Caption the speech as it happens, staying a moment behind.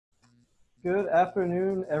Good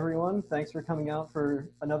afternoon, everyone. Thanks for coming out for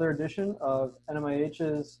another edition of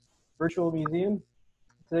NMIH's Virtual Museum.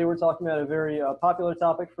 Today we're talking about a very popular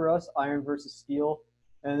topic for us, iron versus steel,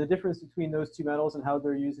 and the difference between those two metals and how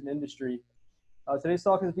they're used in industry. Today's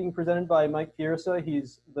talk is being presented by Mike Fiersa.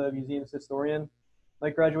 He's the museum's historian.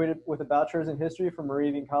 Mike graduated with a bachelor's in history from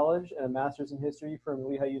Moravian College and a master's in history from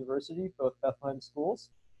Lehigh University, both Bethlehem schools.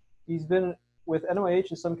 He's been with NYH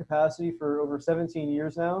in some capacity for over 17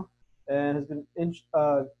 years now and has been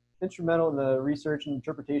instrumental in the research and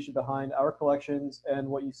interpretation behind our collections and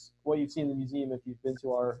what you've seen in the museum if you've been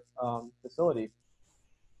to our facility.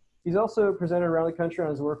 He's also presented around the country on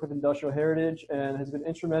his work with industrial heritage and has been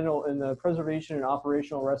instrumental in the preservation and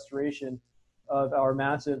operational restoration of our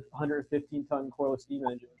massive 115-ton Corliss steam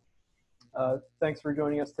engine. Thanks for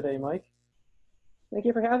joining us today, Mike. Thank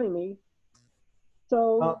you for having me.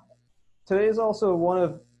 So today is also one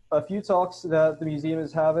of a few talks that the museum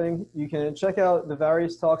is having. You can check out the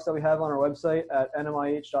various talks that we have on our website at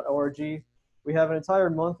nmih.org. We have an entire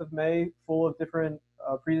month of May full of different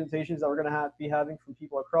presentations that we're going to be having from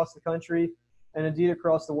people across the country and indeed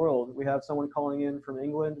across the world. We have someone calling in from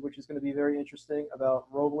England, which is going to be very interesting, about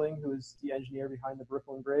Roebling, who is the engineer behind the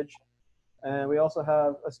Brooklyn Bridge. And we also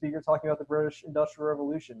have a speaker talking about the British Industrial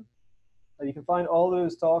Revolution. You can find all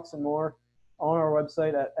those talks and more on our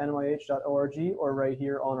website at nmih.org or right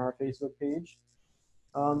here on our Facebook page.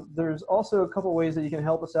 There's also a couple ways that you can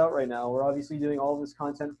help us out right now. We're obviously doing all of this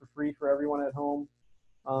content for free for everyone at home.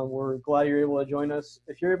 We're glad you're able to join us.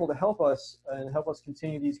 If you're able to help us and help us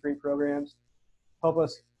continue these great programs, help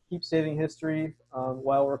us keep saving history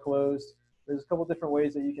while we're closed, there's a couple different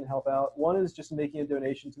ways that you can help out. One is just making a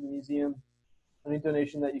donation to the museum. Any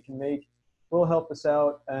donation that you can make will help us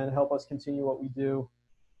out and help us continue what we do.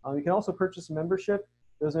 You can also purchase a membership.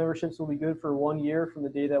 Those memberships will be good for 1 year from the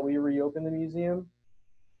day that we reopen the museum.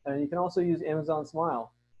 And you can also use Amazon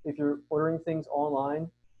Smile. If you're ordering things online,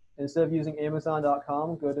 instead of using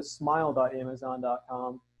Amazon.com, go to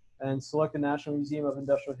smile.amazon.com and select the National Museum of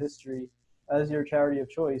Industrial History as your charity of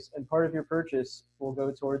choice. And part of your purchase will go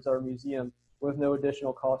towards our museum with no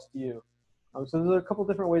additional cost to you. So there's a couple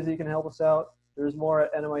different ways that you can help us out. There's more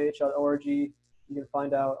at nmih.org. You can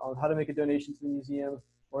find out on how to make a donation to the museum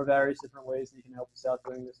or various different ways that you can help us out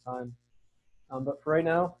during this time. But for right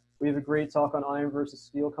now, we have a great talk on iron versus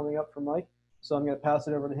steel coming up from Mike. So I'm going to pass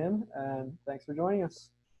it over to him, and thanks for joining us.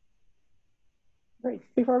 Great.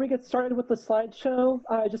 Before we get started with the slideshow,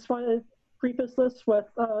 I just want to preface this with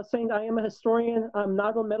saying I am a historian. I'm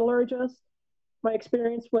not a metallurgist. My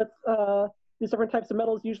experience with these different types of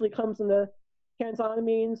metals usually comes in the hands-on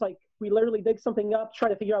means, like we literally dig something up, try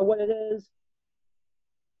to figure out what it is,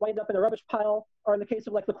 wind up in a rubbish pile, or in the case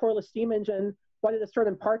of like the Corliss steam engine, why did a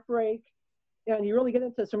certain part break? And you really get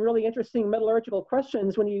into some really interesting metallurgical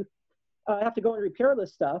questions when you have to go and repair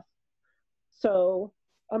this stuff. So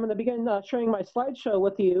I'm going to begin sharing my slideshow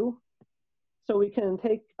with you so we can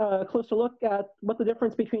take a closer look at what the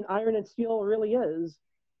difference between iron and steel really is.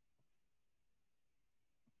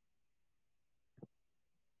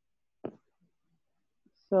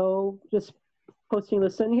 So just posting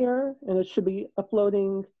this in here, and it should be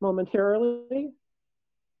uploading momentarily.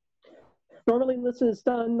 Normally this is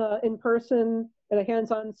done in person in a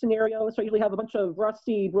hands-on scenario, so I usually have a bunch of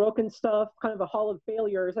rusty, broken stuff, kind of a hall of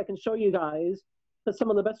failures I can show you guys. But some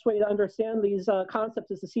of the best way to understand these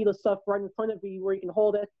concepts is to see the stuff right in front of you where you can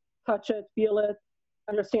hold it, touch it, feel it,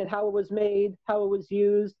 understand how it was made, how it was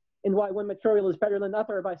used, and why one material is better than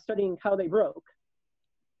another by studying how they broke.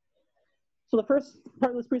 So the first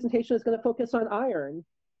part of this presentation is going to focus on iron.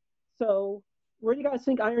 So where do you guys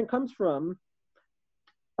think iron comes from?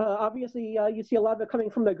 Obviously, you see a lot of it coming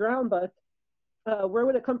from the ground, but where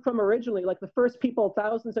would it come from originally? Like the first people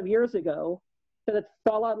thousands of years ago, did it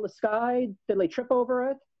fall out of the sky? Did they trip over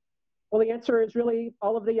it? Well, the answer is really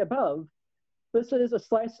all of the above. This is a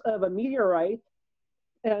slice of a meteorite,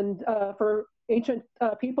 and for ancient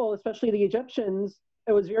people, especially the Egyptians,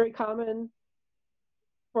 it was very common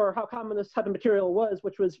for how common this type of material was,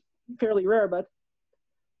 which was fairly rare. But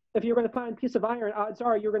if you're going to find a piece of iron, odds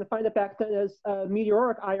are you're going to find it back then as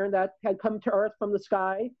meteoric iron that had come to Earth from the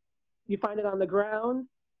sky. You find it on the ground,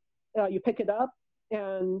 you pick it up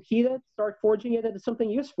and heat it, start forging it into something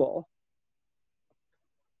useful.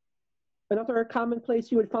 Another common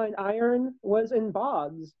place you would find iron was in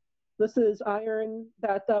bogs. This is iron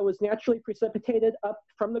that was naturally precipitated up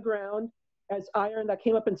from the ground as iron that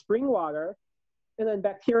came up in spring water. And then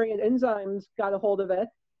bacteria and enzymes got a hold of it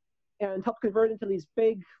and helped convert it into these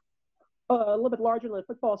big, a little bit larger than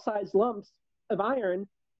football-sized lumps of iron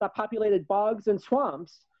that populated bogs and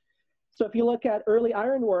swamps. So if you look at early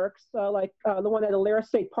ironworks, like the one at Alaris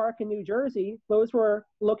State Park in New Jersey, those were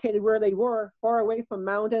located where they were, far away from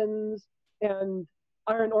mountains and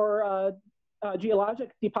iron ore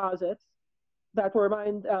geologic deposits that were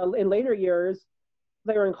mined in later years.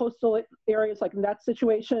 They were in coastal areas, like in that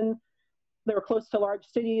situation. They were close to large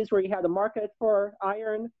cities where you had a market for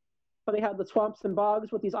iron, but they had the swamps and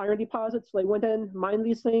bogs with these iron deposits. So they went in, mined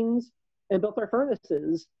these things, and built their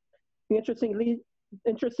furnaces. The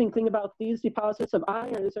interesting thing about these deposits of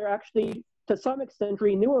iron is they're actually, to some extent,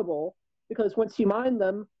 renewable, because once you mine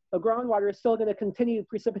them, the groundwater is still going to continue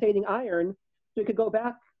precipitating iron. So you could go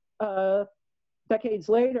back decades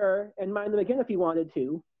later and mine them again if you wanted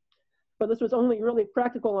to. But this was only really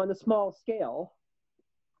practical on a small scale.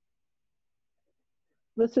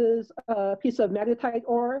 This is a piece of magnetite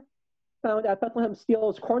ore found at Bethlehem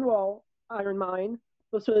Steel's Cornwall iron mine.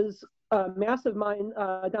 This was a massive mine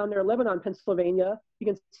down there in Lebanon, Pennsylvania. You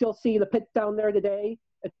can still see the pit down there today.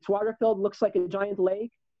 It's water filled, looks like a giant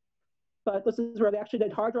lake. But this is where they actually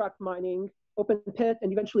did hard rock mining, open pit,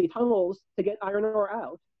 and eventually tunnels to get iron ore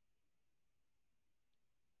out.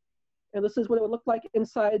 And this is what it would look like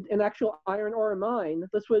inside an actual iron ore mine.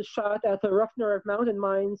 This was shot at the Ruffner of Mountain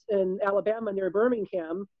Mines in Alabama near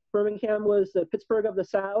Birmingham. Birmingham was the Pittsburgh of the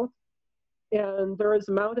South. And there was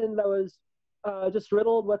a mountain that was just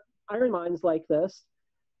riddled with iron mines like this.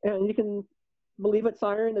 And you can believe it's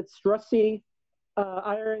iron, it's rusty.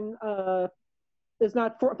 Iron is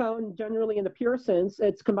not found generally in the pure sense.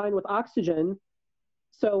 It's combined with oxygen.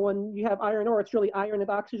 So when you have iron ore, it's really iron and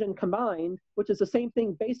oxygen combined, which is the same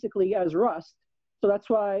thing basically as rust. So that's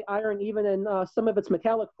why iron, even in some of its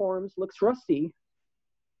metallic forms, looks rusty.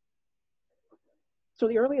 So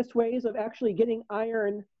the earliest ways of actually getting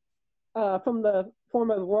iron from the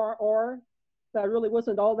form of raw ore that really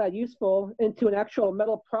wasn't all that useful into an actual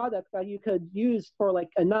metal product that you could use for like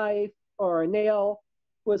a knife or a nail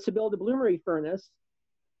was to build a bloomery furnace.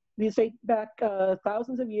 These date back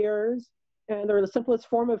thousands of years, and they're the simplest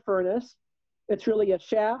form of furnace. It's really a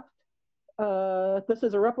shaft. This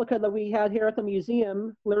is a replica that we had here at the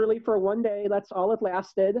museum, literally for one day. That's all it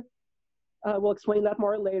lasted. We'll explain that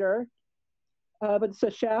more later. But it's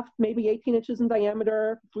a shaft, maybe 18 inches in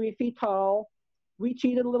diameter, 3 feet tall. We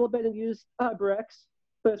cheated a little bit and used bricks,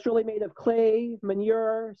 but it's really made of clay,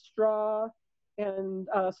 manure, straw, and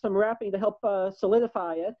some wrapping to help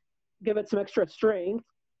solidify it, give it some extra strength.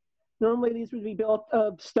 Normally these would be built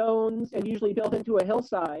of stones and usually built into a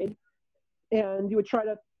hillside. And you would try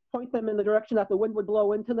to point them in the direction that the wind would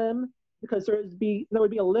blow into them, because there would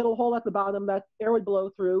be a little hole at the bottom that air would blow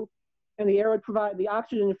through, and the air would provide the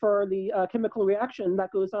oxygen for the chemical reaction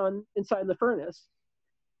that goes on inside the furnace.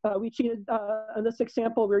 We cheated in this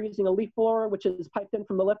example. We're using a leaf blower, which is piped in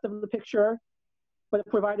from the left of the picture, but it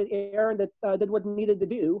provided air that did what it needed to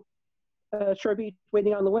do. Sure beat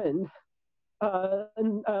waiting on the wind.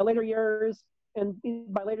 In later years, and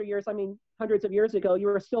by later years, I mean hundreds of years ago, you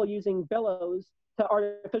were still using bellows to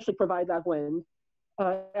artificially provide that wind.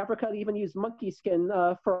 Africa even used monkey skin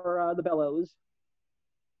for the bellows.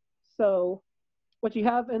 So what you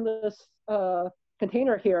have in this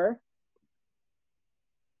container here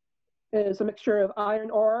is a mixture of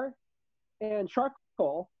iron ore and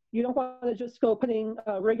charcoal. You don't want to just go putting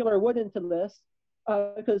regular wood into this,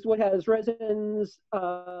 because wood has resins,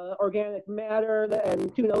 organic matter,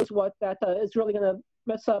 and who knows what that is really going to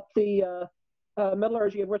mess up the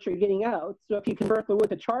metallurgy of what you're getting out. So if you convert the wood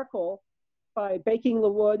to charcoal by baking the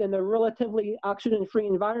wood in a relatively oxygen-free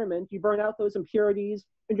environment, you burn out those impurities,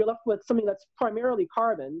 and you're left with something that's primarily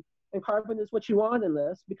carbon. And carbon is what you want in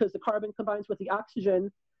this, because the carbon combines with the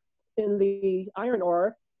oxygen in the iron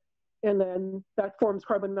ore, and then that forms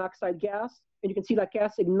carbon monoxide gas. And you can see that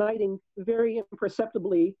gas igniting very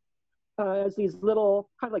imperceptibly as these little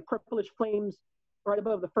kind of like purplish flames right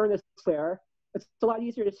above the furnace there. It's a lot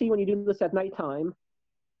easier to see when you do this at nighttime.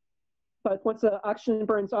 But once the oxygen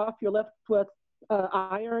burns off, you're left with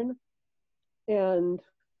iron. And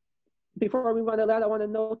before we move on to that, I want to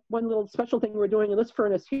note one little special thing we're doing in this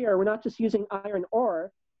furnace here. We're not just using iron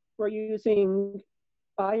ore, we're using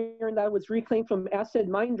iron that was reclaimed from acid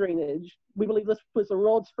mine drainage. We believe this was the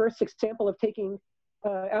world's first example of taking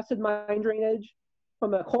acid mine drainage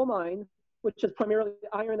from a coal mine, which is primarily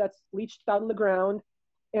iron that's leached out of the ground,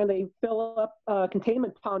 and they fill up a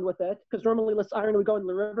containment pond with it, because normally this iron would go in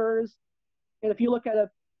the rivers. And if you look at a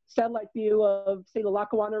satellite view of, say, the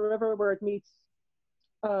Lackawanna River, where it meets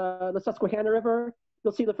the Susquehanna River,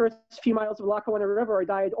 you'll see the first few miles of the Lackawanna River are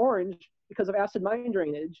dyed orange because of acid mine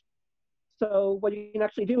drainage. So what you can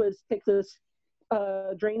actually do is take this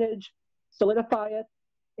drainage, solidify it,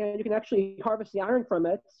 and you can actually harvest the iron from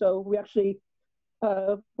it. So we actually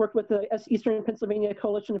worked with the Eastern Pennsylvania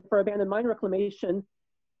Coalition for Abandoned Mine Reclamation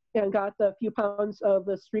and got a few pounds of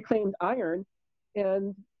this reclaimed iron.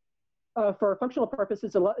 And for functional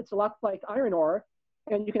purposes, it's a lot like iron ore.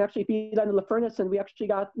 And you can actually feed that into the furnace, and we actually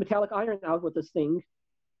got metallic iron out with this thing.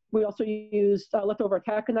 We also used leftover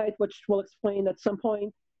taconite, which we'll explain at some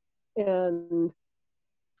point. And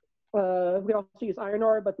we also use iron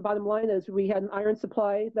ore, but the bottom line is we had an iron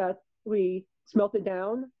supply that we smelted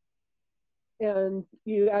down, and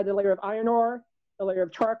you add a layer of iron ore, a layer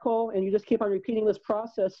of charcoal, and you just keep on repeating this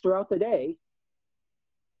process throughout the day.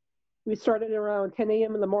 We started around 10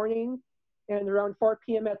 a.m. in the morning, and around 4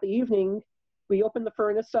 p.m. at the evening, we opened the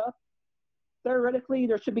furnace up. Theoretically,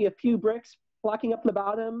 there should be a few bricks blocking up the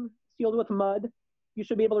bottom, sealed with mud. You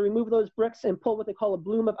should be able to remove those bricks and pull what they call a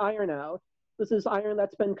bloom of iron out. This is iron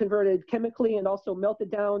that's been converted chemically and also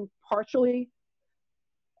melted down partially.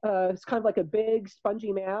 It's kind of like a big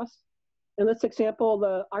spongy mass. In this example,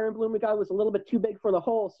 the iron bloom we got was a little bit too big for the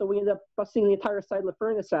hole, so we ended up busting the entire side of the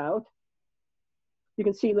furnace out. You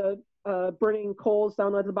can see the burning coals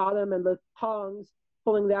down at the bottom and the tongs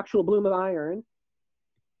pulling the actual bloom of iron.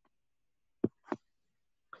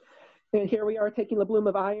 And here we are taking the bloom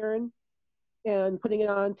of iron and putting it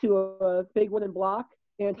onto a big wooden block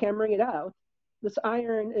and hammering it out. This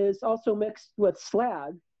iron is also mixed with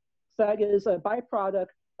slag. Slag is a byproduct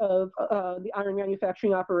of the iron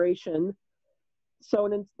manufacturing operation.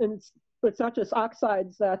 So it's not just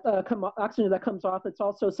oxides that oxygen that comes off, it's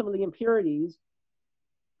also some of the impurities.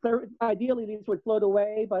 Ideally, these would float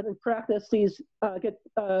away, but in practice, these get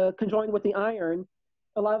conjoined with the iron.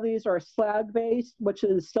 A lot of these are slag-based, which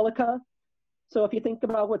is silica. So if you think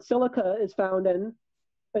about what silica is found in,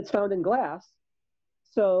 it's found in glass.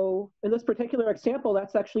 So in this particular example,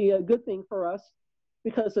 that's actually a good thing for us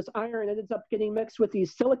because this iron ends up getting mixed with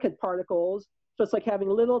these silicate particles. So it's like having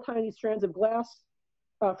little tiny strands of glass,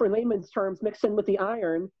 for layman's terms, mixed in with the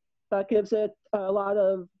iron. That gives it a lot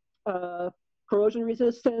of corrosion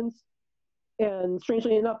resistance, and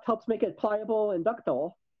strangely enough, helps make it pliable and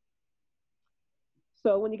ductile.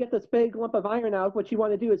 So when you get this big lump of iron out, what you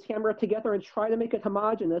want to do is hammer it together and try to make it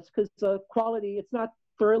homogeneous, because the quality, it's not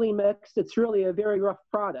thoroughly mixed, it's really a very rough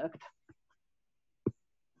product.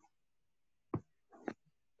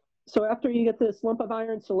 So after you get this lump of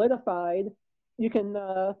iron solidified, you can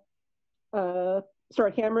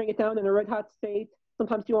start hammering it down in a red hot state.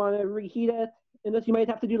 Sometimes you want to reheat it, and this you might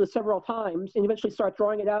have to do this several times, and eventually start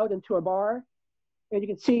drawing it out into a bar. And you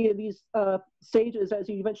can see these stages as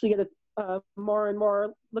you eventually get it more and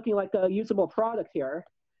more looking like a usable product here.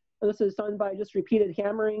 And this is done by just repeated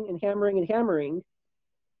hammering and hammering and hammering.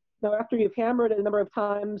 Now, after you've hammered it a number of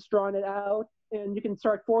times, drawn it out, and you can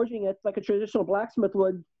start forging it like a traditional blacksmith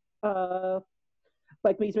would,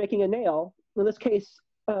 like he's making a nail. In this case,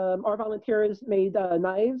 our volunteers made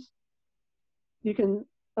knives. You can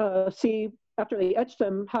see after they etched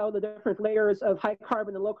them how the different layers of high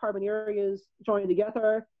carbon and low carbon areas join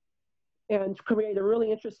together and create a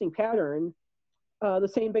really interesting pattern. The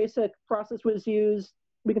same basic process was used.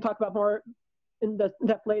 We can talk about more in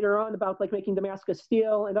depth later on about like making Damascus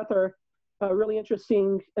steel and other really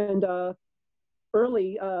interesting and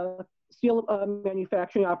early steel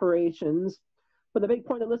manufacturing operations. But the big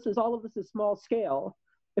point of this is all of this is small scale.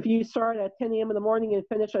 If you start at 10 a.m. in the morning and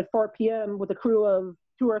finish at 4 p.m. with a crew of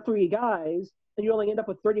 2 or 3 guys, then you only end up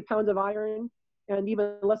with 30 pounds of iron, and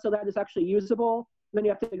even less of that is actually usable. Then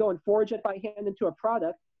you have to go and forge it by hand into a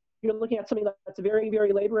product. You're looking at something that's very,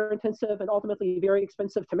 very labor intensive and ultimately very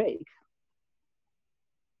expensive to make.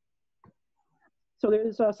 So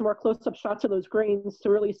there's some more close-up shots of those grains to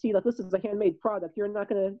really see that this is a handmade product. You're not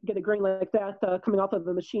going to get a grain like that coming off of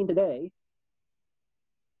a machine today.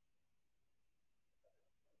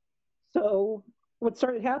 So what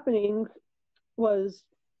started happening was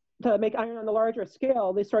to make iron on a larger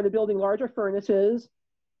scale, they started building larger furnaces.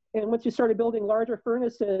 And once you started building larger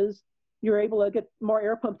furnaces, you're able to get more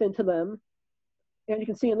air pumped into them. And you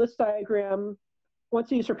can see in this diagram,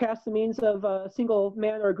 once you surpass the means of a single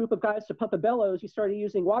man or a group of guys to pump a bellows, you started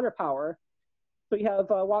using water power. So you have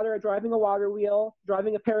water driving a water wheel,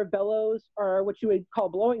 driving a pair of bellows, or what you would call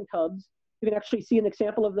blowing tubs. You can actually see an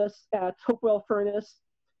example of this at Hopewell Furnace,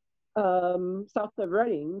 south of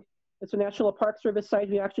Reading. It's a National Park Service site.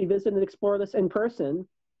 We actually visit and explore this in person.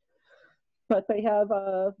 But they have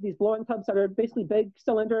these blowing tubs that are basically big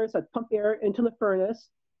cylinders that pump air into the furnace.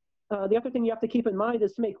 The other thing you have to keep in mind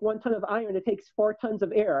is to make 1 ton of iron, it takes 4 tons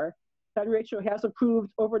of air. That ratio has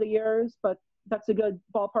improved over the years, but that's a good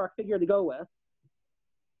ballpark figure to go with.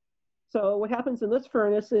 So what happens in this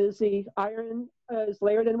furnace is the iron is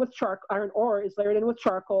layered in with charcoal, iron ore is layered in with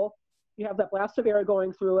charcoal. You have that blast of air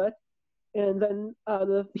going through it. And then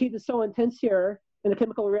the heat is so intense here, and the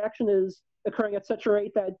chemical reaction is occurring at such a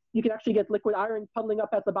rate that you can actually get liquid iron puddling up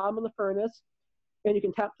at the bottom of the furnace, and you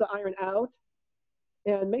can tap the iron out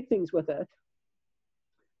and make things with it.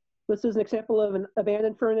 This is an example of an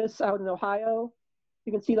abandoned furnace out in Ohio.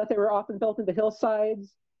 You can see that they were often built into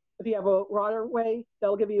hillsides. If you have a waterway,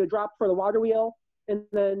 they'll give you a drop for the water wheel. And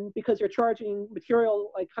then because you're charging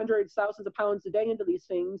material like hundreds, thousands of pounds a day into these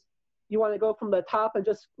things, you want to go from the top and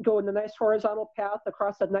just go in a nice horizontal path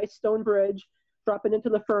across a nice stone bridge, drop it into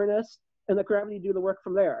the furnace, and let gravity do the work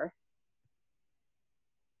from there.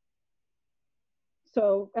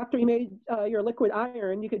 So after you made your liquid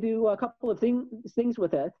iron, you could do a couple of things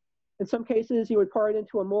with it. In some cases, you would pour it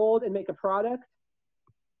into a mold and make a product.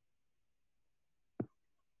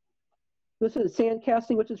 This is sand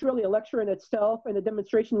casting, which is really a lecture in itself and a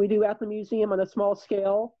demonstration we do at the museum on a small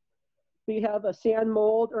scale. We have a sand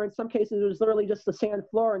mold, or in some cases, it was literally just the sand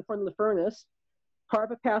floor in front of the furnace. Carve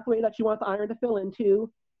a pathway that you want the iron to fill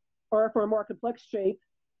into, or for a more complex shape,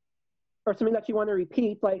 or something that you want to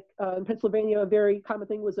repeat, like in Pennsylvania, a very common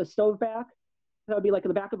thing was a stove back. That would be like in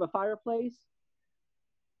the back of a fireplace.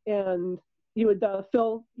 And you would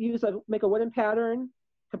make a wooden pattern,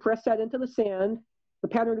 compress that into the sand. The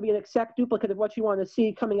pattern would be an exact duplicate of what you want to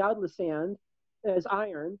see coming out of the sand as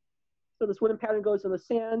iron. So this wooden pattern goes in the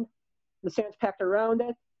sand's packed around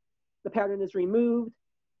it, the pattern is removed,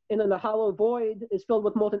 and then the hollow void is filled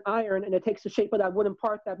with molten iron, and it takes the shape of that wooden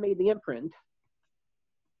part that made the imprint.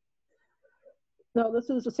 Now, this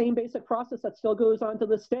is the same basic process that still goes on to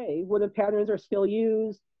this day. Wooden patterns are still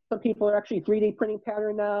used. Some people are actually 3D printing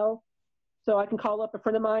pattern now. So I can call up a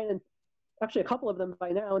friend of mine, and actually a couple of them by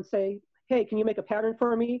now, and say, hey, can you make a pattern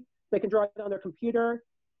for me? They can draw it on their computer,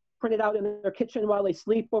 print it out in their kitchen while they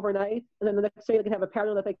sleep overnight, and then the next day they can have a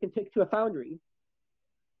pattern that they can take to a foundry.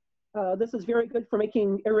 This is very good for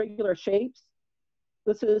making irregular shapes.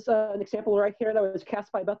 This is an example right here that was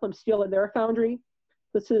cast by Bethlehem Steel in their foundry.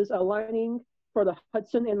 This is a lining for the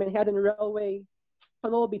Hudson and Manhattan Railway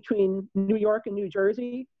tunnel between New York and New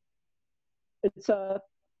Jersey. It's a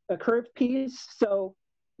curved piece, so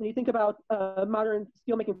when you think about modern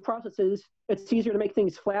steelmaking processes, it's easier to make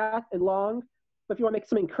things flat and long. But if you want to make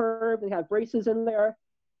something curved and have braces in there,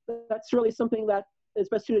 that's really something that is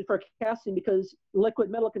best suited for casting, because liquid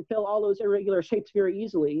metal can fill all those irregular shapes very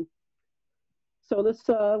easily. So this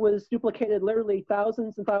was duplicated literally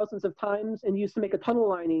thousands and thousands of times and used to make a tunnel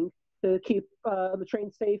lining to keep the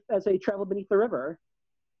train safe as they travel beneath the river.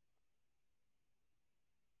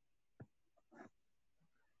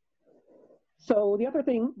 So the other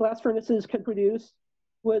thing blast furnaces could produce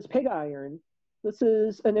was pig iron. This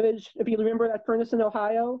is an image, if you remember that furnace in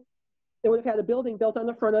Ohio, they would have had a building built on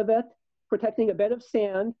the front of it, protecting a bed of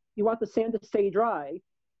sand. You want the sand to stay dry.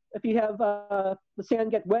 If you have the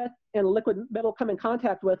sand get wet and liquid metal come in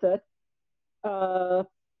contact with it, the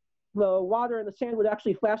water and the sand would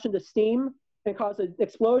actually flash into steam and cause an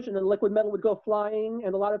explosion, and the liquid metal would go flying,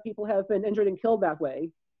 and a lot of people have been injured and killed that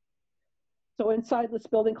way. So inside this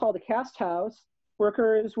building called the cast house,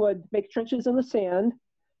 workers would make trenches in the sand,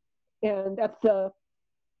 and at the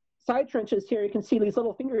side trenches here, you can see these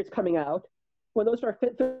little fingers coming out. When those are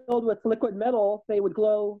filled with liquid metal, they would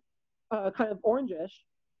glow kind of orangish,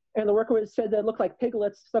 and the worker said they looked like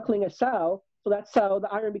piglets suckling a sow, so that's how the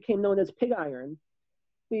iron became known as pig iron.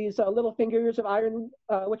 These little fingers of iron,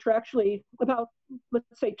 which are actually about,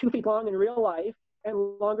 let's say, 2 feet long in real life, and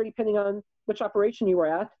longer depending on which operation you were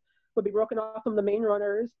at, would be broken off from the main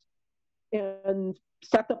runners and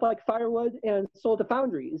stacked up like firewood and sold to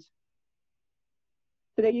foundries.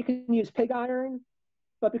 Today you can use pig iron,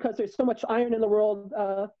 but because there's so much iron in the world,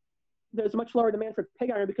 there's much lower demand for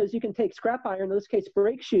pig iron, because you can take scrap iron, in this case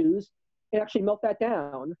brake shoes, and actually melt that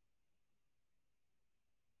down.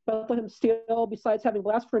 Bethlehem Steel, besides having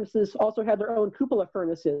blast furnaces, also had their own cupola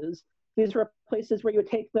furnaces. These were places where you would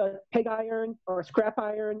take the pig iron or scrap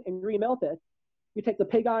iron and remelt it. You take the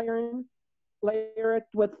pig iron, layer it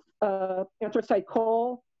with anthracite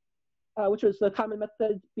coal, which was the common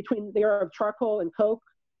method between the era of charcoal and coke.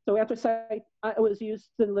 So anthracite was used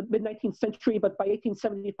in the mid-19th century, but by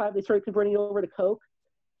 1875, they started converting it over to coke.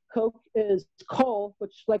 Coke is coal,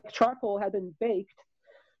 which, like charcoal, had been baked.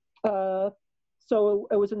 So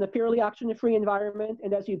it was in a fairly oxygen-free environment,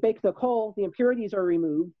 and as you bake the coal, the impurities are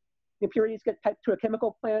removed. The impurities get piped to a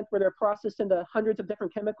chemical plant where they're processed into hundreds of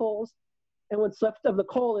different chemicals. And what's left of the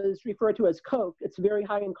coal is referred to as coke. It's very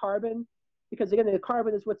high in carbon, because again, the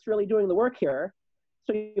carbon is what's really doing the work here.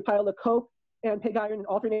 So you pile the coke and pig iron in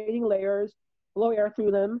alternating layers, blow air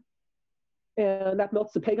through them, and that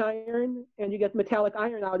melts the pig iron, and you get metallic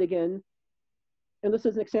iron out again. And this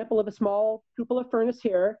is an example of a small cupola furnace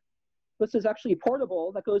here. This is actually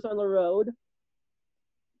portable that goes on the road.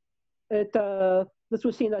 This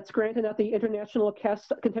was seen at Scranton at the International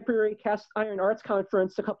Contemporary Cast Iron Arts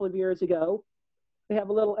Conference a couple of years ago. They have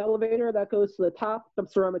a little elevator that goes to the top,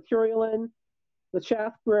 dumps the raw material in, the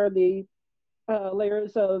shaft where the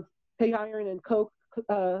layers of pig iron and coke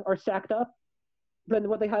are stacked up. Then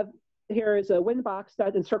what they have here is a wind box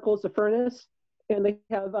that encircles the furnace, and they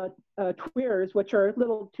have tweers, which are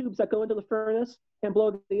little tubes that go into the furnace and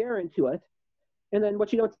blow the air into it. And then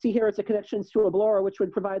what you don't see here is the connections to a blower, which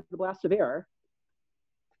would provide the blast of air.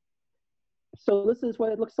 So this is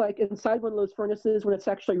what it looks like inside one of those furnaces when it's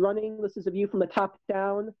actually running. This is a view from the top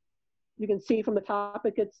down. You can see from the top,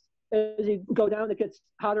 it gets, as you go down, it gets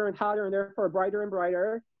hotter and hotter and therefore brighter and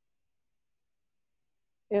brighter.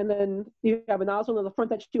 And then you have a nozzle in the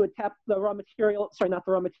front that you would tap the raw material, sorry, not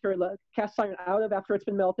the raw material, the cast iron out of after it's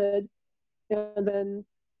been melted. And then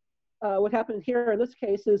what happens here in this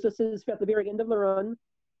case is this is at the very end of the run.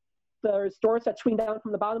 There's doors that swing down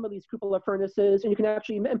from the bottom of these cupola furnaces, and you can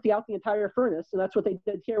actually empty out the entire furnace. And that's what they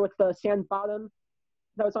did here with the sand bottom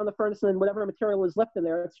that was on the furnace and then whatever material was left in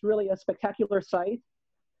there. It's really a spectacular sight.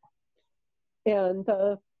 And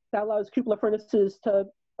that allows cupola furnaces to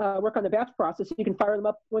work on the batch process. You can fire them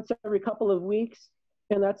up once every couple of weeks.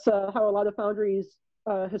 And that's how a lot of foundries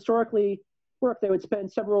historically work. They would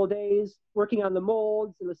spend several days working on the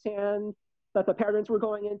molds and the sand that the patterns were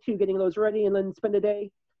going into, getting those ready, and then spend a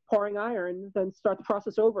day pouring iron, then start the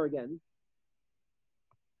process over again.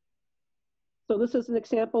 So this is an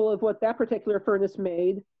example of what that particular furnace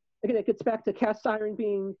made. Again, it gets back to cast iron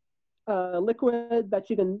being liquid that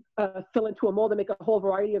you can fill into a mold and make a whole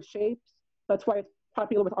variety of shapes. That's why it's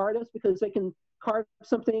popular with artists, because they can carve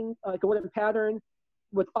something like a wooden pattern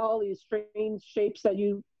with all these strange shapes that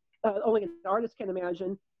you only an artist can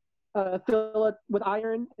imagine, fill it with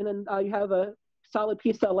iron, and then you have a solid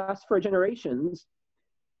piece that lasts for generations.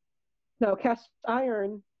 Now, cast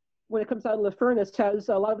iron, when it comes out of the furnace, has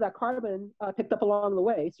a lot of that carbon picked up along the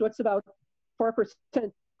way. So it's about 4%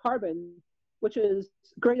 carbon, which is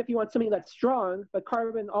great if you want something that's strong, but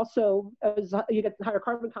carbon also, as you get higher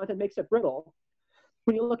carbon content, makes it brittle.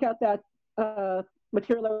 When you look at that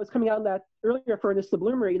material that was coming out of that earlier furnace, the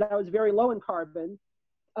bloomery, that was very low in carbon,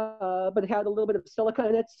 but it had a little bit of silica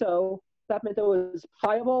in it, so that meant it was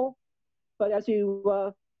pliable. But as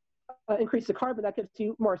you increase the carbon, that gives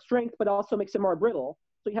you more strength, but also makes it more brittle.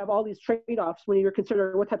 So you have all these trade-offs when you're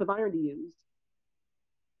considering what type of iron to use.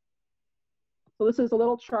 So this is a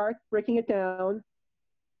little chart breaking it down.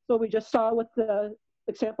 So we just saw with the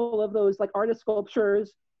example of those like artist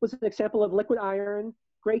sculptures was an example of liquid iron,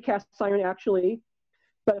 gray cast iron actually,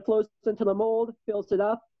 but it flows into the mold, fills it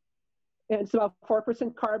up, and it's about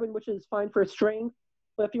 4% carbon, which is fine for strength.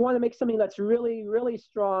 But if you want to make something that's really, really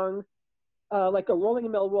strong, like a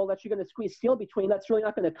rolling mill roll that you're going to squeeze steel between, that's really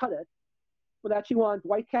not going to cut it. With that, you want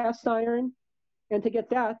white cast iron. And to get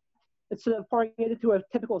that, instead of pouring it into a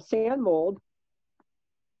typical sand mold,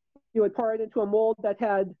 you would pour it into a mold that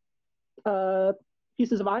had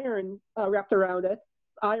pieces of iron wrapped around it.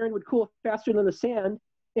 Iron would cool faster than the sand,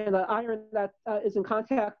 and the iron that is in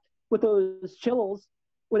contact with those chills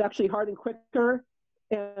would actually harden quicker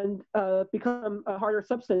and become a harder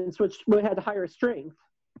substance, which would have higher strength.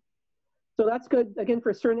 So that's good, again,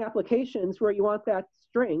 for certain applications where you want that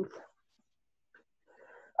strength.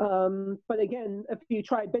 But again, if you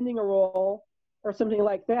try bending a roll or something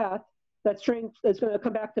like that, that strength is going to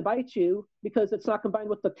come back to bite you because it's not combined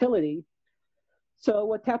with ductility. So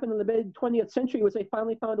what happened in the mid-20th century was they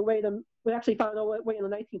finally found a way to, we actually found a way in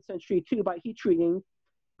the 19th century too by heat treating,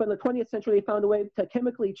 but in the 20th century they found a way to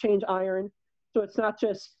chemically change iron so it's not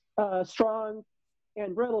just strong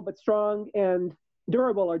and brittle, but strong and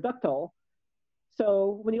durable or ductile.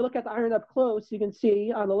 So when you look at the iron up close, you can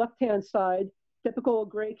see on the left-hand side, typical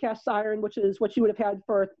gray cast iron, which is what you would have had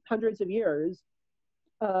for hundreds of years,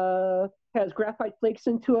 has graphite flakes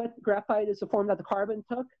into it. Graphite is the form that the carbon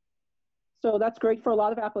took. So that's great for a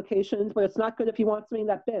lot of applications, but it's not good if you want something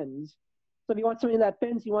that bends. So if you want something that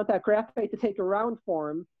bends, you want that graphite to take a round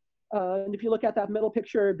form. And if you look at that middle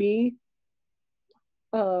picture B,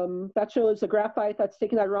 that shows the graphite that's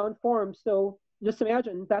taking that round form. So just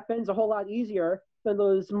imagine that bends a whole lot easier than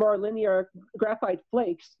those more linear graphite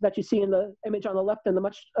flakes that you see in the image on the left and the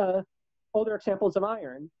much older examples of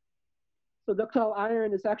iron. So ductile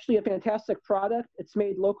iron is actually a fantastic product. It's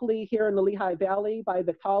made locally here in the Lehigh Valley by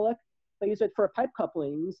Victaulic. They use it for pipe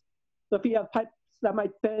couplings. So if you have pipes that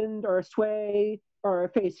might bend or sway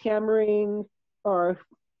or face hammering or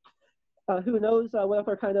who knows what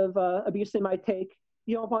other kind of abuse they might take,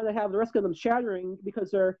 you don't want to have the risk of them shattering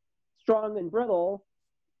because they're strong and brittle.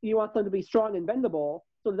 You want them to be strong and bendable.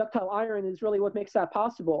 So the ductile iron is really what makes that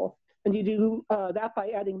possible. And you do that by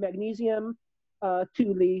adding magnesium to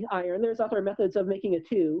the iron. There's other methods of making it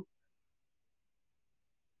too.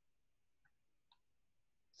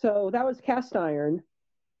 So that was cast iron.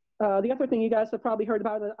 The other thing you guys have probably heard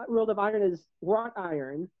about in the world of iron is wrought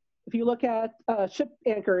iron. If you look at ship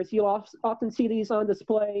anchors, you'll often see these on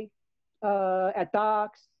display at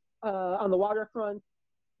docks, on the waterfront.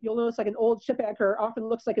 You'll notice like an old ship anchor often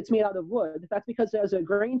looks like it's made out of wood. That's because there's a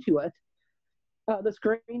grain to it. This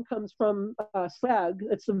grain comes from slag.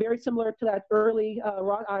 It's very similar to that early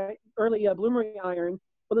bloomery iron,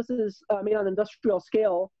 but this is made on an industrial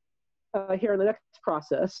scale here in the next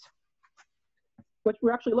process. What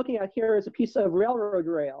we're actually looking at here is a piece of railroad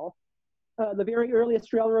rail. The very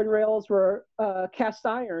earliest railroad rails were cast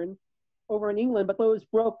iron over in England, but those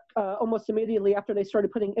broke almost immediately after they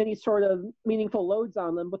started putting any sort of meaningful loads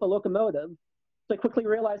on them with a locomotive. So they quickly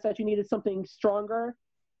realized that you needed something stronger.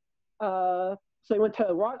 So they went to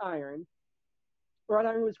wrought iron. Wrought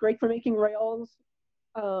iron was great for making rails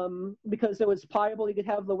because it was pliable. You could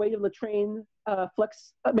have the weight of the train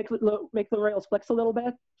make the rails flex a little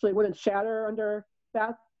bit so they wouldn't shatter under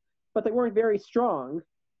that, but they weren't very strong.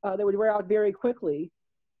 They would wear out very quickly.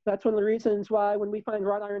 That's one of the reasons why when we find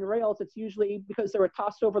wrought iron rails, it's usually because they were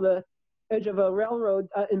tossed over the edge of a railroad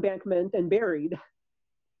embankment and buried.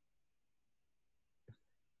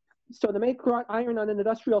 So to make wrought iron on an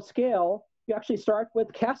industrial scale, you actually start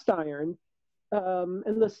with cast iron.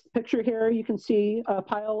 In this picture here, you can see a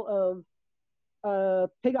pile of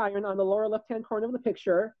pig iron on the lower left-hand corner of the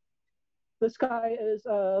picture. This guy is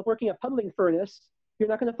working a puddling furnace. You're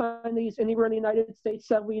not going to find these anywhere in the United States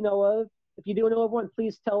that we know of. If you do know of one,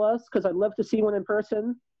 please tell us, because I'd love to see one in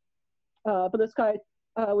person. But this guy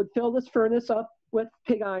would fill this furnace up with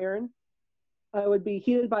pig iron. It would be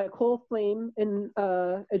heated by a coal flame in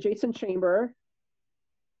adjacent chamber.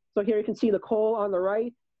 So here you can see the coal on the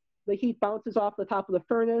right. The heat bounces off the top of the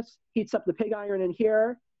furnace, heats up the pig iron in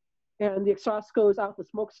here, and the exhaust goes out the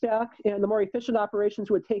smokestack. And the more efficient operations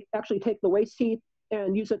would actually take the waste heat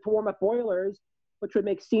and use it to warm up boilers, which would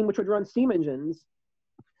make steam, which would run steam engines.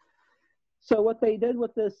 So what they did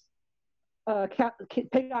with this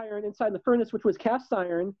pig iron inside the furnace, which was cast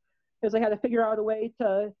iron, is they had to figure out a way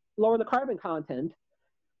to lower the carbon content.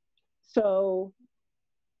 So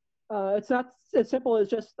it's not as simple as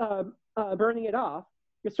just burning it off.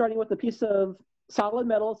 You're starting with a piece of solid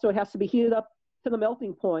metal, so it has to be heated up to the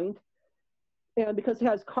melting point. And because it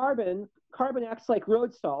has carbon, carbon acts like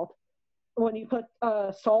road salt. When you put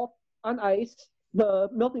salt on ice, the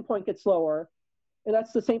melting point gets lower. And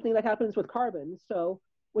that's the same thing that happens with carbon. So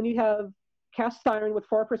when you have cast iron with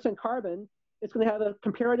 4% carbon, it's going to have a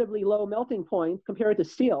comparatively low melting point compared to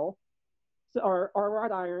steel or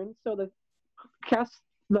wrought iron. So the cast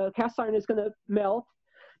iron is going to melt,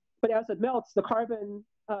 but as it melts, the carbon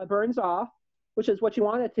burns off, which is what you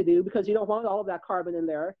want it to do because you don't want all of that carbon in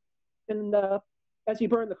there. And as you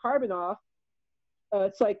burn the carbon off,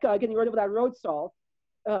 it's like getting rid of that road salt.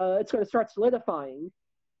 It's going to start solidifying.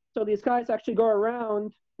 So these guys actually go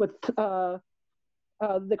around with, they call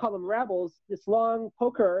them rabbles, this long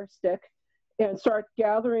poker stick, and start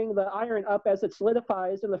gathering the iron up as it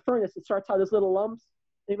solidifies in the furnace. It starts out as little lumps.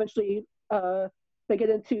 And eventually, they get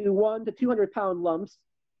into 1 to 200 pound lumps.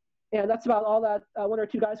 And that's about all that one or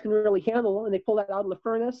two guys can really handle. And they pull that out of the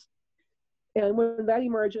furnace. And when that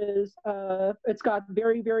emerges, it's got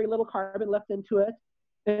very, very little carbon left into it.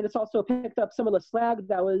 And it's also picked up some of the slag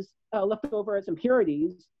that was left over as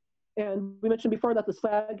impurities. And we mentioned before that the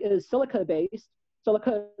slag is silica-based.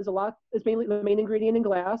 Silica is mainly the main ingredient in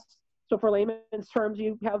glass. So for layman's terms,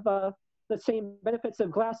 you have the same benefits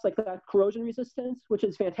of glass, like that corrosion resistance, which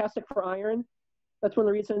is fantastic for iron. That's one of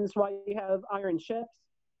the reasons why you have iron ships.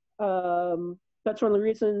 That's one of the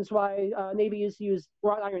reasons why navies used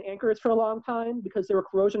wrought iron anchors for a long time, because they were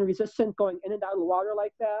corrosion resistant going in and out of the water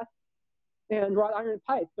like that. And wrought iron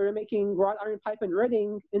pipe. They were making wrought iron pipe and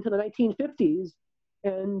Reading into the 1950s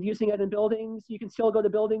and using it in buildings. You can still go to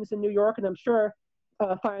buildings in New York, and I'm sure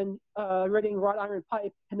find Reading wrought iron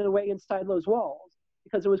pipe hidden away inside those walls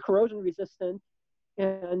because it was corrosion resistant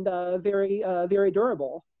and very, very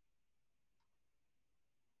durable.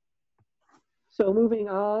 So moving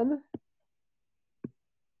on.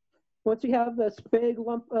 Once you have this big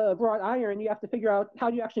lump of wrought iron, you have to figure out how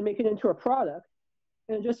do you actually make it into a product.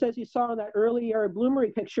 And just as you saw in that earlier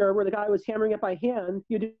bloomery picture where the guy was hammering it by hand,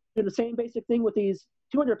 you do the same basic thing with these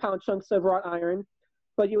 200-pound chunks of wrought iron,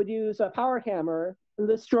 but you would use a power hammer. In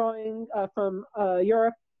this drawing from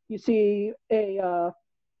Europe, you see a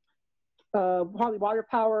probably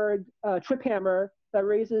water-powered trip hammer that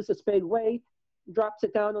raises this big weight, drops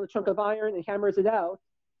it down on the chunk of iron, and hammers it out.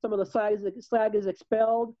 some of the slag is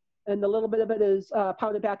expelled, and a little bit of it is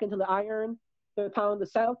pounded back into the iron to pound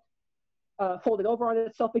this out, fold it over on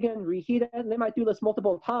itself again, reheat it, and they might do this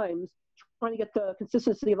multiple times, trying to get the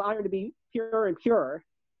consistency of the iron to be purer and purer.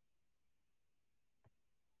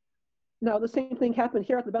 Now, the same thing happened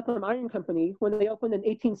here at the Bethlehem Iron Company. When they opened in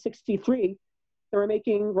 1863, they were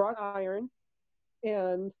making wrought iron,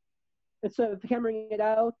 and instead of hammering it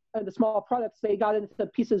out into small products, they got it into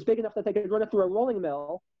pieces big enough that they could run it through a rolling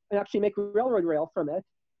mill and actually make railroad rail from it.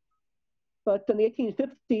 But in the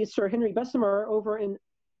 1850s, Sir Henry Bessemer over in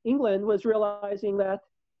England was realizing that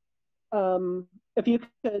if you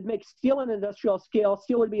could make steel on an industrial scale,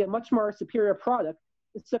 steel would be a much more superior product.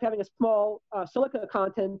 Instead of having a small silica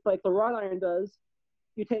content like the wrought iron does,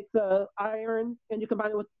 you take the iron and you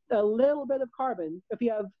combine it with a little bit of carbon. If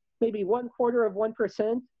you have maybe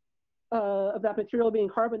 0.25% of that material being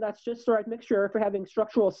carbon, that's just the right mixture for having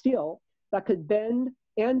structural steel that could bend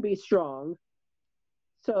and be strong.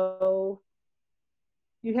 So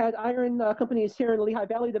you had iron companies here in the Lehigh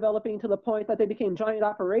Valley developing to the point that they became giant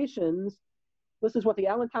operations. This is what the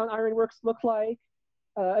Allentown Iron Works looked like.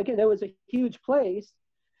 Again, it was a huge place,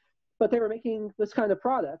 but they were making this kind of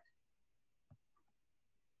product.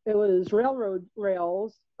 It was railroad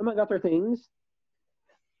rails, among other things.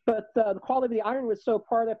 But the quality of the iron was so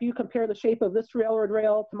poor that if you compare the shape of this railroad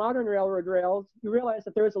rail to modern railroad rails, you realize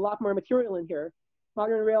that there is a lot more material in here.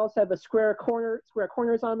 Modern rails have a square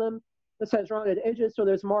corners on them. This has rounded edges, so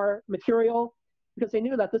there's more material, because they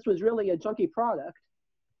knew that this was really a junky product.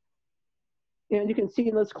 And you can see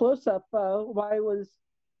in this close-up why it was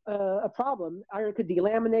a problem. Iron could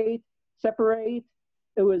delaminate, separate.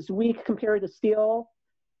 It was weak compared to steel.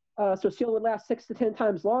 So steel would last 6 to 10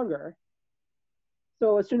 times longer.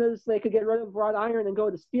 So as soon as they could get rid of wrought iron and go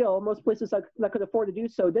to steel, most places that could afford to do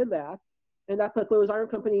so did that. And that put those iron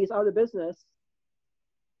companies out of business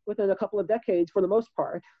within a couple of decades for the most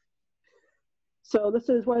part. So this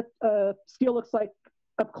is what steel looks like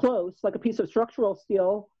up close, like a piece of structural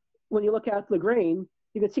steel. When you look at the grain,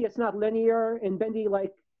 you can see it's not linear and bendy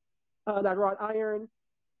like that wrought iron.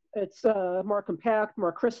 It's more compact,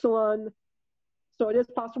 more crystalline. So it is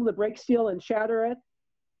possible to break steel and shatter it.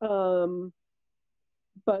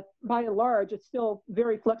 But by and large, it's still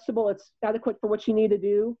very flexible. It's adequate for what you need to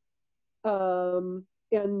do.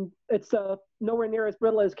 And it's nowhere near as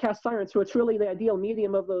brittle as cast iron. So it's really the ideal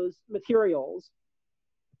medium of those materials.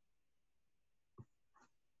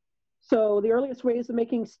 So the earliest ways of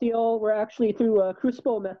making steel were actually through a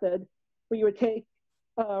crucible method, where you would take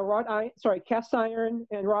cast iron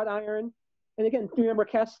and wrought iron. And again, remember,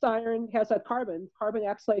 cast iron has that carbon. Carbon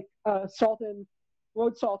acts like road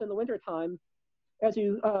salt in the wintertime. As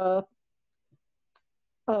you want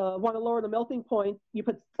to lower the melting point, you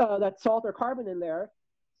put that salt or carbon in there.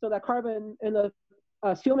 So that carbon in the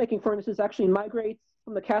steelmaking furnaces actually migrates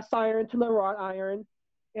from the cast iron to the wrought iron,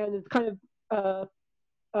 and it kind of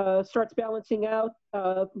starts balancing out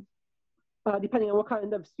depending on what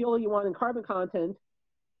kind of steel you want in carbon content.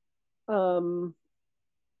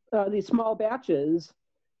 These small batches,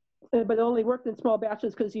 but it only worked in small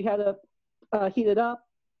batches because you had to heat it up,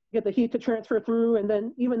 get the heat to transfer through, and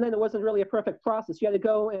then even then it wasn't really a perfect process. You had to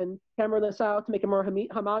go and hammer this out to make it more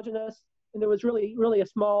homogeneous, and there was really a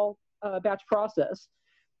small batch process.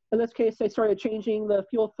 In this case, they started changing the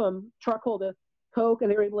fuel from charcoal to coke,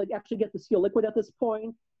 and they were able to actually get the steel liquid at this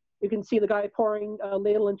point. You can see the guy pouring a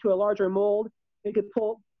ladle into a larger mold. They could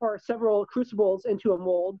pour several crucibles into a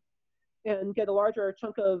mold and get a larger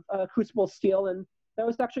chunk of crucible steel, and that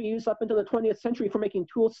was actually used up into the 20th century for making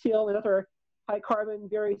tool steel and other high carbon,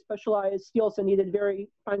 very specialized steels that needed very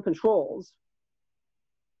fine controls.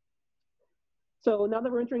 So now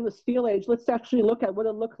that we're entering the steel age, let's actually look at what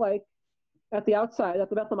it looked like at the outside at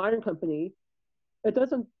the Bethlehem Iron Company. It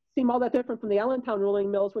doesn't seem all that different from the Allentown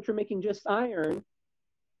rolling mills, which were making just iron.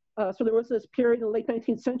 So there was this period in the late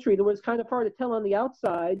 19th century that was kind of hard to tell on the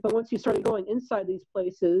outside, but once you started going inside these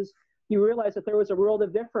places, you realized that there was a world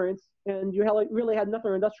of difference, and you really had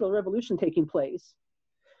another industrial revolution taking place.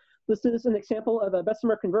 This is an example of a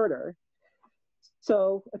Bessemer converter.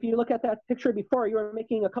 So if you look at that picture before, you were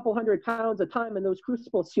making a couple 100 pounds a time in those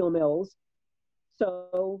crucible steel mills.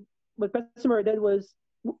 So what Bessemer did was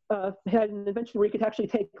had an invention where you could actually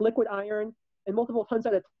take liquid iron and multiple tons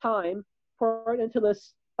at a time, pour it into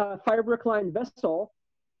this fire brick lined vessel,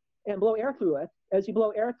 and blow air through it. As you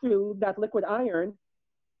blow air through that liquid iron,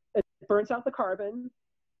 it burns out the carbon,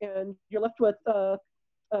 and you're left with a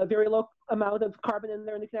very low amount of carbon in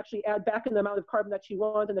there, and you can actually add back in the amount of carbon that you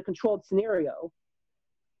want in a controlled scenario.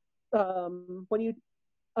 When you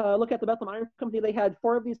look at the Bethlehem Iron Company, they had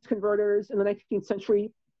 4 of these converters in the 19th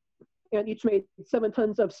century. and each made 7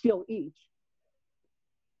 tons of steel each.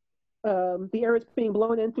 The air is being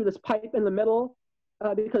blown in through this pipe in the middle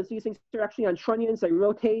because these things are actually on trunnions. They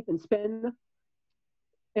rotate and spin,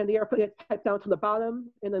 and the air gets piped down to the bottom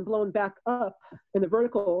and then blown back up in the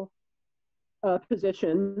vertical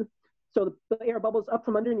position. So the air bubbles up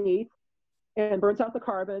from underneath and burns out the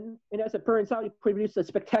carbon. And as it burns out, you produce a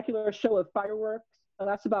spectacular show of fireworks.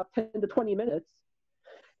 That's about 10 to 20 minutes.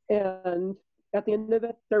 And at the end of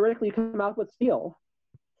it, theoretically, you come out with steel.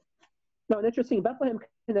 Now, an interesting Bethlehem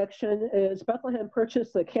connection is Bethlehem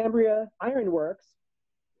purchased the Cambria Iron Works.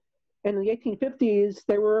 And in the 1850s,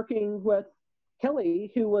 they were working with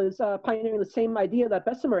Kelly, who was pioneering the same idea that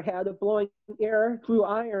Bessemer had of blowing air through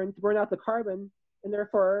iron to burn out the carbon and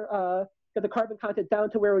therefore get the carbon content down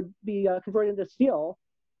to where it would be converted into steel.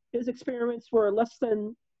 His experiments were less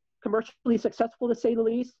than commercially successful, to say the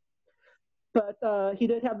least, but he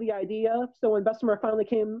did have the idea. So when Bessemer finally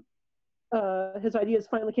came, his ideas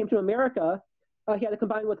finally came to America, he had to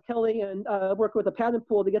combine with Kelly and work with a patent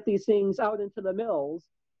pool to get these things out into the mills.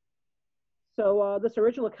 So this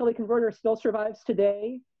original Kelly converter still survives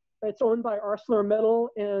today. It's owned by ArcelorMittal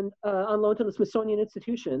and on loan to the Smithsonian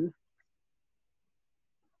Institution.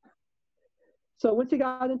 So once you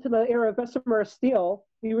got into the era of Bessemer steel,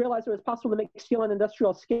 you realized it was possible to make steel on an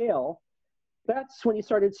industrial scale. That's when you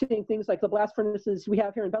started seeing things like the blast furnaces we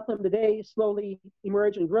have here in Bethlehem today slowly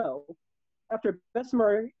emerge and grow. After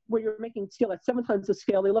Bessemer, where you're making steel at 7 tons of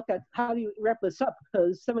scale, they looked at how do you wrap this up,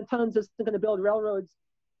 because 7 tons isn't going to build railroads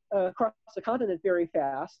across the continent very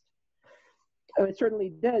fast. It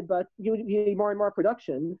certainly did, but you need more and more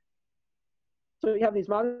production. So you have these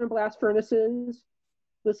modern blast furnaces.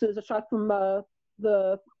 This is a shot from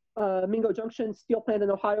the Mingo Junction steel plant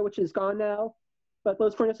in Ohio, which is gone now. But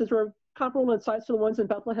those furnaces were comparable in size to the ones in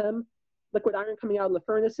Bethlehem. Liquid iron coming out of the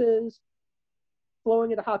furnaces,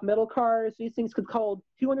 flowing into hot metal cars. These things could hold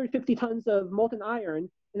 250 tons of molten iron,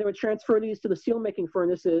 and they would transfer these to the steel-making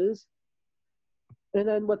furnaces. And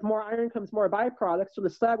then with more iron comes more byproducts. So the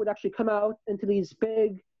slag would actually come out into these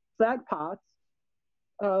big slag pots,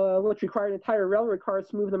 which required entire railroad cars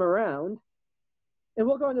to move them around. And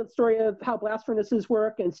we'll go into the story of how blast furnaces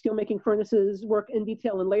work and steelmaking furnaces work in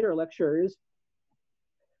detail in later lectures.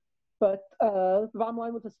 But the bottom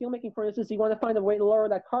line with the steelmaking furnaces, you want to find a way to lower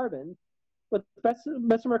that carbon. With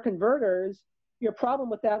Bessemer converters, your problem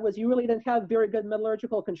with that was you really didn't have very good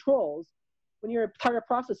metallurgical controls. When your entire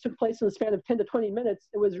process took place in the span of 10 to 20 minutes,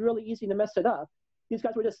 it was really easy to mess it up. These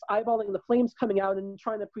guys were just eyeballing the flames coming out and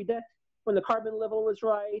trying to predict when the carbon level was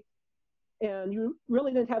right. And you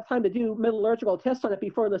really didn't have time to do metallurgical tests on it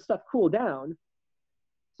before the stuff cooled down.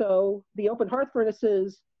 So the open hearth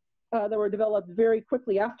furnaces that were developed very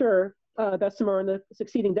quickly after Bessemer in the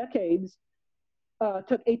succeeding decades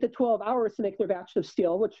took 8 to 12 hours to make their batch of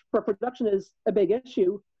steel, which for production is a big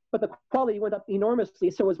issue, but the quality went up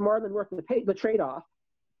enormously, so it was more than worth the trade-off.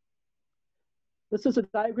 This is a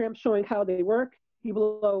diagram showing how they work. You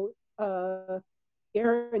blow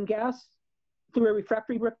air and gas through a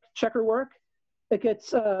refractory brick checker work. It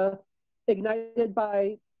gets ignited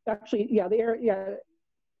by,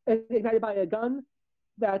 ignited by a gun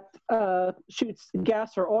that shoots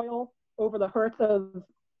gas or oil over the hearth of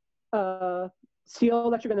steel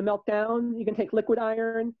that you're going to melt down. You can take liquid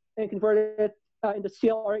iron and convert it into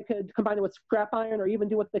steel, or you could combine it with scrap iron, or even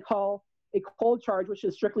do what they call a cold charge, which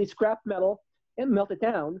is strictly scrap metal, and melt it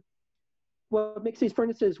down. What makes these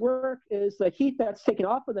furnaces work is the heat that's taken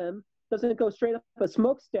off of them doesn't go straight up a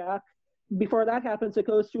smokestack. Before that happens, it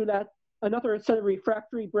goes through another set of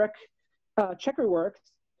refractory brick checker works.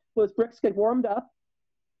 Those bricks get warmed up,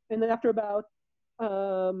 and then after about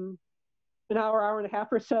an hour and a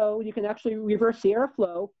half or so, you can actually reverse the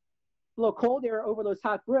airflow, blow cold air over those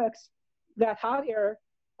hot bricks. That hot air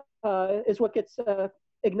is what gets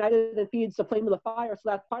ignited and feeds the flame of the fire, so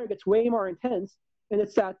that fire gets way more intense, and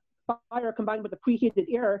it's that fire combined with the preheated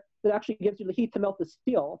air that actually gives you the heat to melt the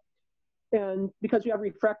steel. And because you have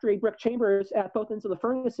refractory brick chambers at both ends of the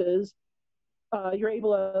furnaces, you're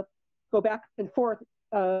able to go back and forth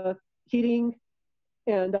heating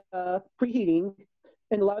and preheating,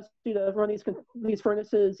 and allows you to run these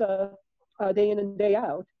furnaces day in and day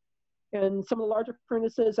out. And some of the larger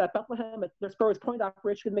furnaces at Bethlehem, at their Spurs Point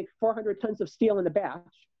operation, could make 400 tons of steel in a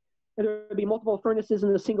batch. And there would be multiple furnaces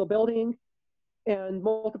in a single building and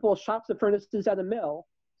multiple shops of furnaces at a mill.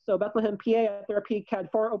 So Bethlehem, PA, at their peak,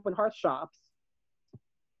 had 4 open hearth shops.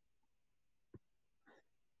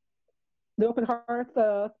 The open hearth,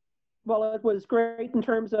 while it was great in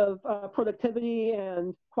terms of productivity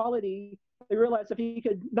and quality, they realized if you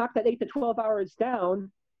could knock that 8 to 12 hours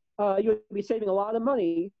down, you would be saving a lot of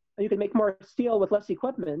money, and you could make more steel with less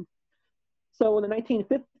equipment. So in the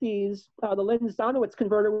 1950s, the Linz-Donowitz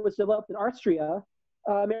converter was developed in Austria.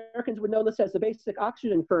 Americans would know this as the basic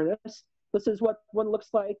oxygen furnace. This is what one looks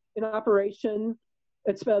like in operation.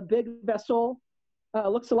 It's a big vessel.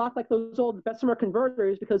 Looks a lot like those old Bessemer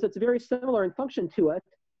converters because it's very similar in function to it.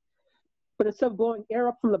 But instead of blowing air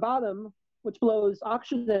up from the bottom, which blows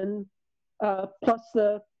oxygen, plus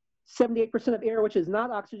the 78% of air, which is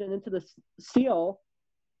not oxygen, into the steel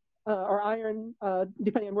or iron,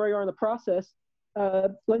 depending on where you are in the process,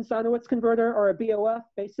 Linz-Donowitz converter or a BOF,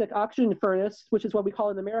 basic oxygen furnace, which is what we call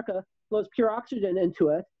it in America, blows pure oxygen into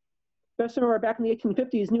it. Bessemer back in the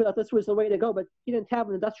 1850s knew that this was the way to go, but he didn't have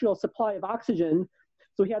an industrial supply of oxygen,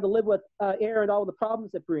 so he had to live with air and all the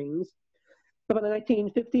problems it brings. But by the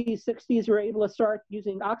 1950s, 60s, you were able to start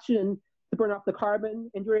using oxygen to burn off the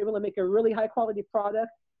carbon, and you were able to make a really high quality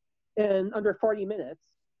product in under 40 minutes.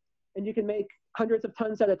 And you can make hundreds of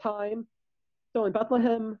tons at a time. So in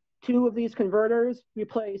Bethlehem, 2 of these converters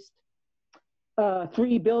replaced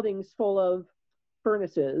 3 buildings full of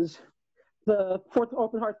furnaces. The 4th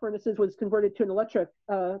open hearth furnaces was converted to an electric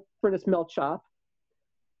furnace melt shop.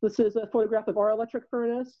 This is a photograph of our electric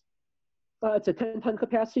furnace. It's a 10-ton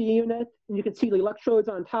capacity unit, and you can see the electrodes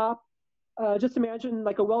on top. Just imagine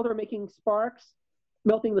like a welder making sparks,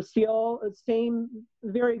 melting the steel. The same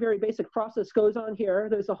very, very basic process goes on here.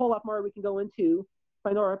 There's a whole lot more we can go into.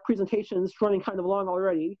 I know our presentation's running kind of long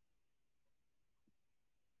already.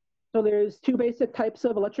 So there's 2 basic types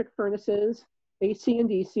of electric furnaces, AC and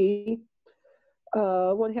DC.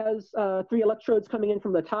 One has 3 electrodes coming in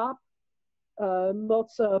from the top,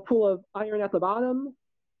 melts a pool of iron at the bottom.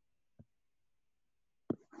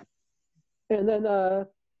 And then the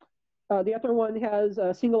other one has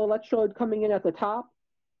a single electrode coming in at the top,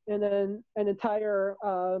 and then an entire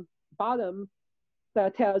bottom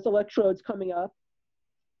that has electrodes coming up.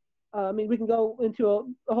 I mean, we can go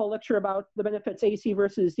into a whole lecture about the benefits AC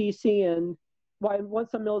versus DC and why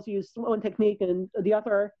some mills use one technique and the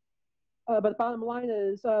other. But the bottom line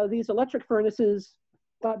is these electric furnaces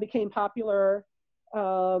became popular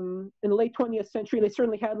in the late 20th century. They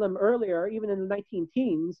certainly had them earlier, even in the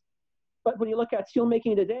 19-teens. But when you look at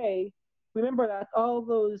steelmaking today, remember that all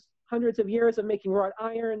those hundreds of years of making wrought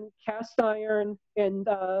iron, cast iron, and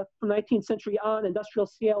from 19th century on, industrial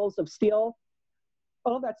scales of steel,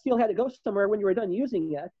 all that steel had to go somewhere when you were done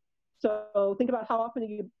using it. So think about how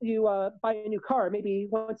often you buy a new car, maybe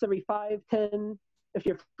once every 5, 10, if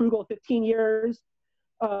you're frugal, 15 years.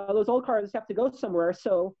 Those old cars have to go somewhere,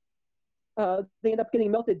 so they end up getting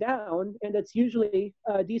melted down, and it's usually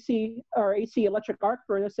DC or AC electric arc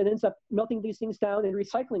furnace that ends up melting these things down and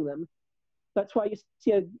recycling them. That's why you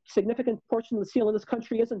see a significant portion of the steel in this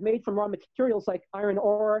country isn't made from raw materials like iron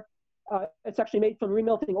ore. It's actually made from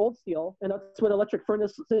remelting old steel, and that's what electric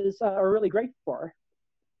furnaces are really great for.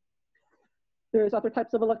 There's other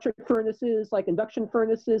types of electric furnaces like induction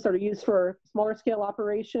furnaces that are used for smaller scale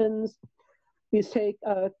operations. These take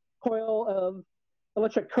a coil of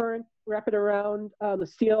electric current, wrap it around the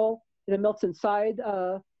steel, and it melts inside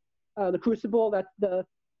the crucible that the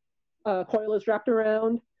coil is wrapped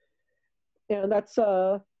around. And that's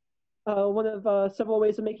one of several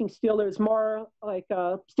ways of making steel. There's more, like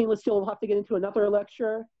stainless steel we'll have to get into another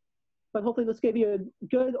lecture. But hopefully this gave you a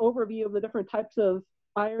good overview of the different types of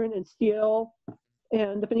iron and steel.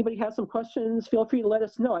 And if anybody has some questions, feel free to let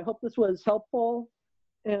us know. I hope this was helpful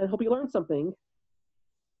and hope you learned something.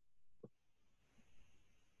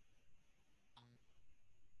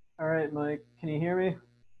 All right, Mike, can you hear me?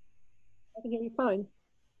 I can hear you fine.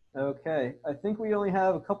 Okay, I think we only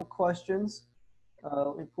have a couple questions.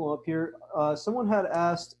 Let me pull up here. Someone had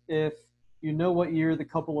asked if you know what year the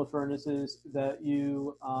couple of furnaces that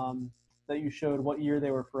you showed, what year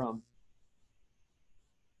they were from.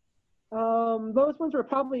 Those ones were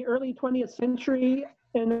probably early 20th century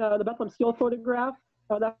in the Bethlehem Steel photograph.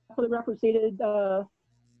 That photograph was dated, I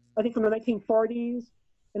think, from the 1940s,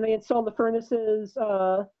 and they installed the furnaces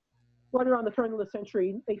right around the turn of the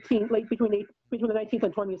century, late between the 19th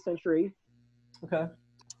and 20th century. Okay.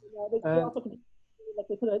 They also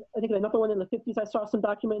they put I think another one in the 50s. I saw some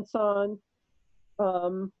documents on.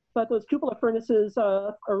 But those cupola furnaces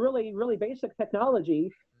are really, really basic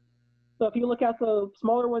technology. So if you look at the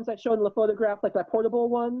smaller ones I showed in the photograph, like that portable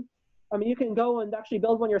one, I mean, you can go and actually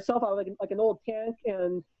build one yourself out of like an old tank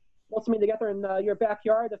and melt something together in your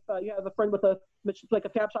backyard if you have a friend with like a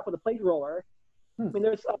fab shop with a plate roller. I mean,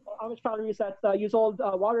 there's Amish foundries that use old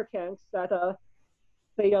water tanks that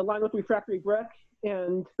they line with refractory brick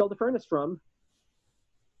and build a furnace from.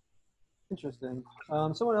 Interesting.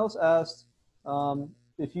 Someone else asked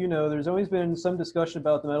if you know, there's always been some discussion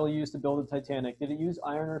about the metal used to build the Titanic. Did it use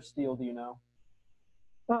iron or steel? Do you know?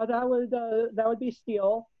 That would be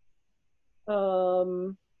steel.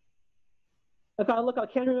 If I look, I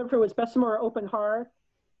can't remember if it was Bessemer or Open Heart.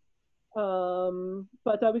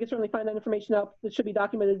 But we can certainly find that information out. It should be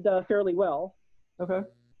documented fairly well. Okay.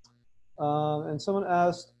 And someone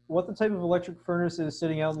asked what the type of electric furnace is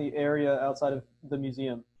sitting out in the area outside of the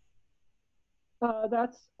museum.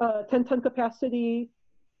 That's a 10-ton capacity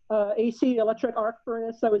AC electric arc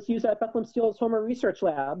furnace that was used at Bethlehem Steel's Homer Research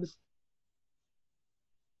Labs.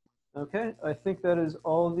 Okay, I think that is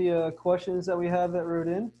all the questions that we have that wrote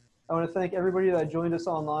in. I want to thank everybody that joined us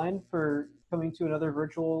online for coming to another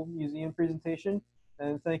virtual museum presentation.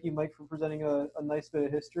 And thank you, Mike, for presenting a nice bit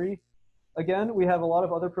of history. Again, we have a lot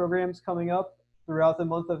of other programs coming up throughout the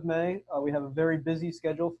month of May. We have a very busy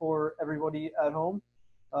schedule for everybody at home.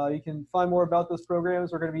 You can find more about those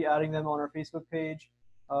programs. We're going to be adding them on our Facebook page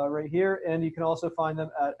right here. And you can also find them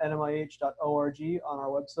at nmih.org on our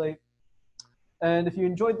website. And if you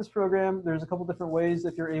enjoyed this program, there's a couple different ways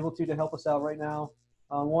if you're able to help us out right now.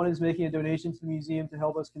 One is making a donation to the museum to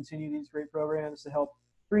help us continue these great programs, to help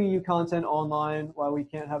bring you content online while we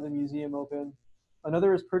can't have the museum open.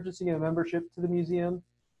 Another is purchasing a membership to the museum,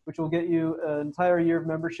 which will get you an entire year of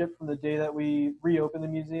membership from the day that we reopen the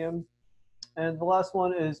museum. And the last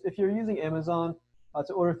one is if you're using Amazon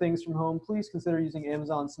to order things from home, please consider using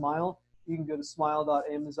Amazon Smile. You can go to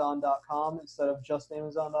smile.amazon.com instead of just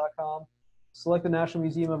amazon.com. Select the National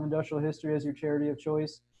Museum of Industrial History as your charity of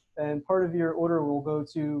choice, and part of your order will go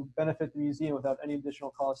to benefit the museum without any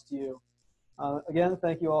additional cost to you. Again,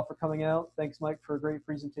 thank you all for coming out. Thanks, Mike, for a great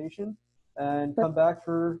presentation, and come back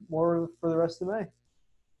for more for the rest of May.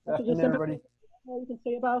 Good afternoon, everybody. You can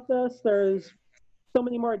say about this. There's so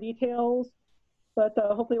many more details, but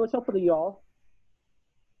hopefully it was helpful to you all.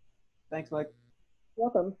 Thanks, Mike.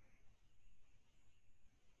 You're welcome.